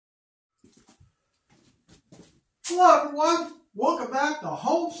Hello everyone, welcome back to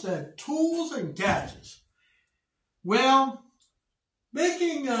Homestead Tools and Gadgets. Well,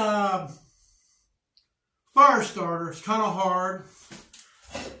 making Firestarter is kind of hard.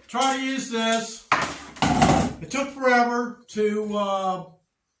 Try to use this. It took forever to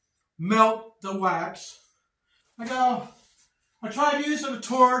melt the wax. I tried using a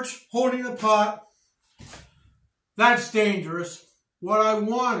torch, holding the pot. That's dangerous. What I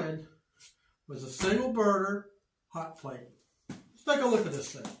wanted was a single burner hot plate. Let's take a look at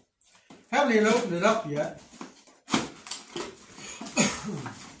this thing. Haven't even opened it up yet.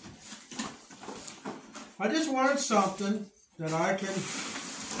 I just wanted something that I can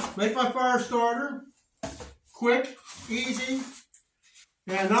make my fire starter quick, easy,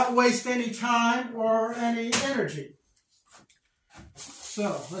 and not waste any time or any energy.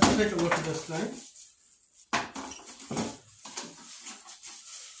 So let's take a look at this thing.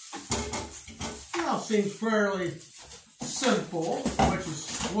 Now seems fairly simple, which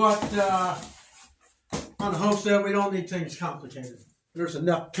is what on the Homestead we don't need things complicated. There's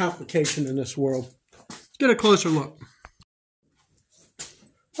enough complication in this world. Let's get a closer look.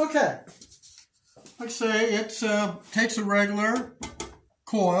 Okay, like I say, it takes a regular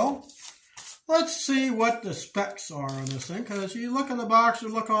coil. Let's see what the specs are on this thing, because you look in the box or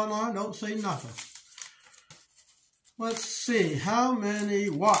look online, don't see nothing. Let's see, how many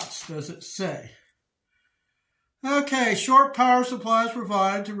watts does it say? Okay, short power supply is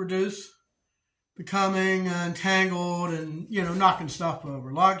provided to reduce becoming entangled and, knocking stuff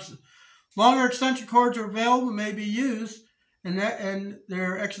over. Longer extension cords are available and may be used, and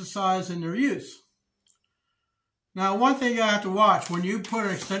they're exercised in their use. Now, one thing you have to watch, when you put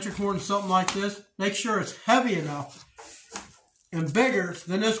an extension cord in something like this, make sure it's heavy enough and bigger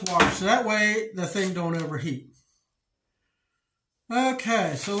than this wire, so that way the thing don't overheat.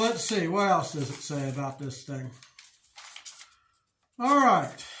 Okay, so let's see, what else does it say about this thing? All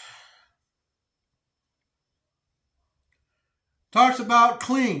right. Talks about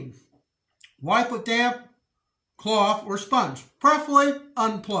clean. Wipe with damp cloth or sponge, preferably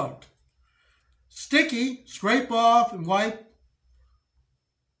unplugged. Sticky, scrape off and wipe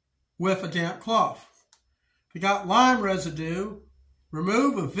with a damp cloth. If you got lime residue,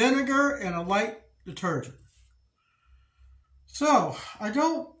 remove with vinegar and a light detergent. So, I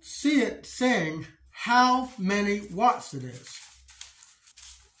don't see it saying how many watts it is.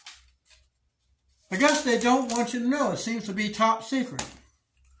 I guess they don't want you to know. It seems to be top secret.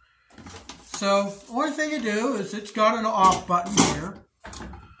 So, the only thing you do is it's got an off button here.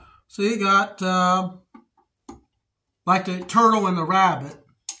 So you got, like the turtle and the rabbit,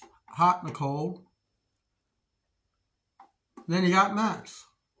 hot and cold. Then you got max.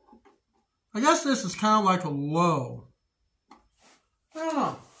 I guess this is kind of like a low. I don't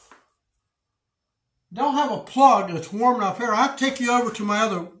know. Don't have a plug that's warm enough here. I have to take you over to my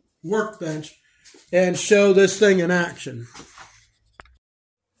other workbench and show this thing in action.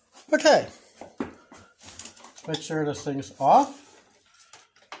 Okay. Make sure this thing's off.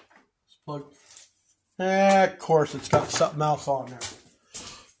 Plug. Of course, it's got something else on there.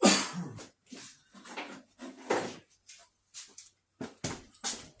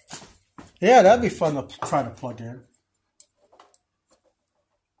 Yeah, that'd be fun to try to plug in.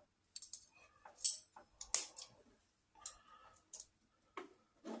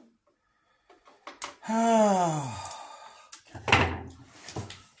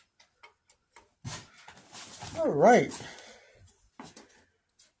 All right.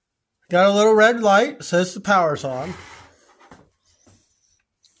 Got a little red light. It says the power's on.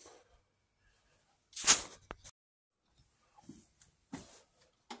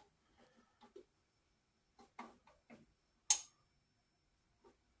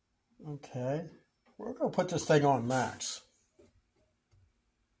 Okay. We're going to put this thing on max.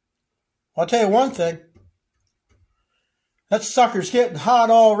 I'll tell you one thing. That sucker's getting hot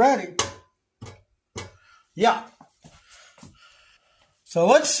already. Yeah. So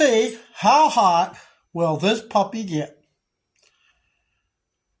let's see, how hot will this puppy get?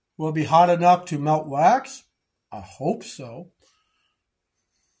 Will it be hot enough to melt wax? I hope so.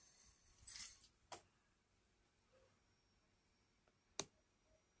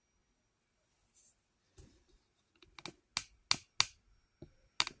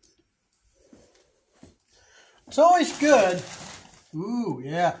 It's always good. Ooh,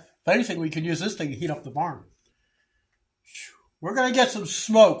 yeah. If anything, we could use this thing to heat up the barn. We're going to get some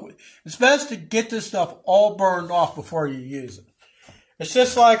smoke. It's best to get this stuff all burned off before you use it. It's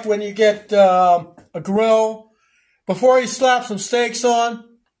just like when you get a grill. Before you slap some steaks on,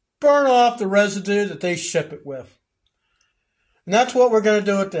 burn off the residue that they ship it with. And that's what we're going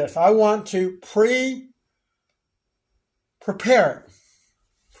to do with this. I want to prepare it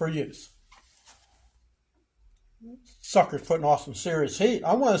for use. Sucker's putting off some serious heat.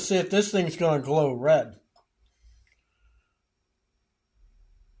 I want to see if this thing's going to glow red.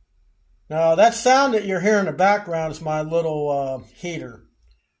 Now, that sound that you're hearing in the background is my little heater.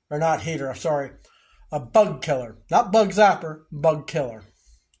 Or not heater, I'm sorry. A bug killer. Not bug zapper, bug killer.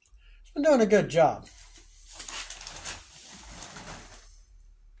 It's been doing a good job.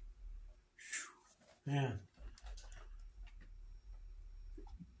 Man.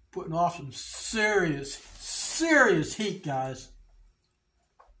 Putting off some serious heat, guys.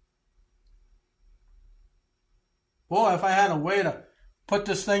 Boy, if I had a way to put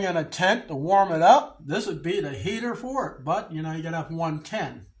this thing in a tent to warm it up, this would be the heater for it. But, you know, you got to have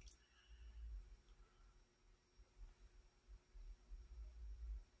 110.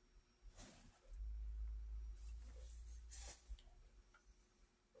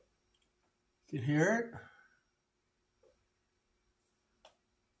 You can hear it.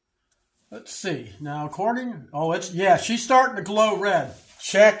 Let's see. Now, she's starting to glow red.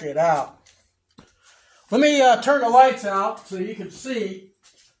 Check it out. Let me turn the lights out so you can see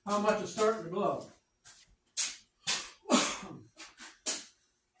how much it's starting to glow.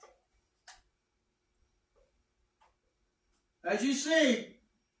 As you see,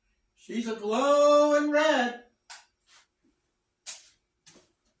 she's a glowing red.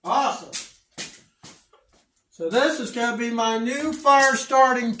 Awesome. So this is going to be my new fire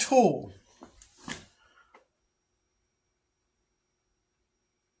starting tool.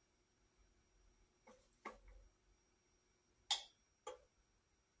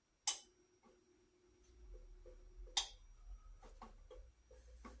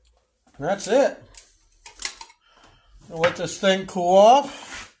 And that's it. I'll let this thing cool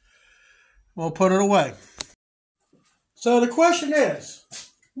off. We'll put it away. So the question is,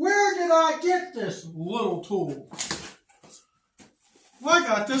 where did I get this little tool? Well, I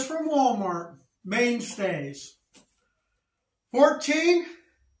got this from Walmart. Mainstays.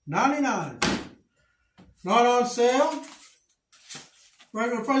 $14.99. Not on sale.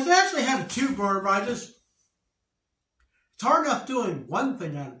 Regular price. They actually had a 2-burner, but it's hard enough doing one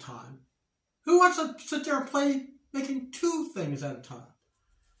thing at a time. Who wants to sit there and play making 2 things at a time?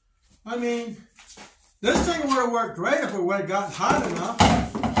 I mean, this thing would have worked great if it would have gotten hot enough.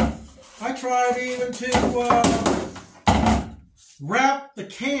 I tried even to wrap the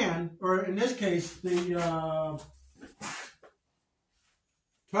can, or in this case,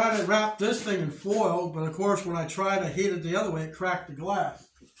 try to wrap this thing in foil, but of course when I tried to heat it the other way, it cracked the glass.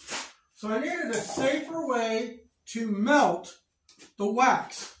 So I needed a safer way to melt the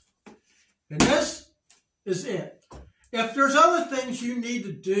wax. And this is it. If there's other things you need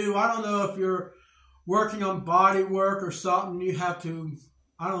to do, I don't know if you're working on body work or something, you have to,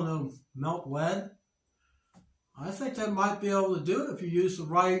 I don't know, melt lead. I think that might be able to do it if you use the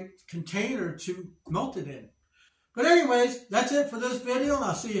right container to melt it in. But anyways, that's it for this video, and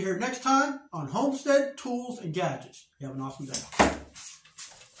I'll see you here next time on Homestead Tools and Gadgets. You have an awesome day.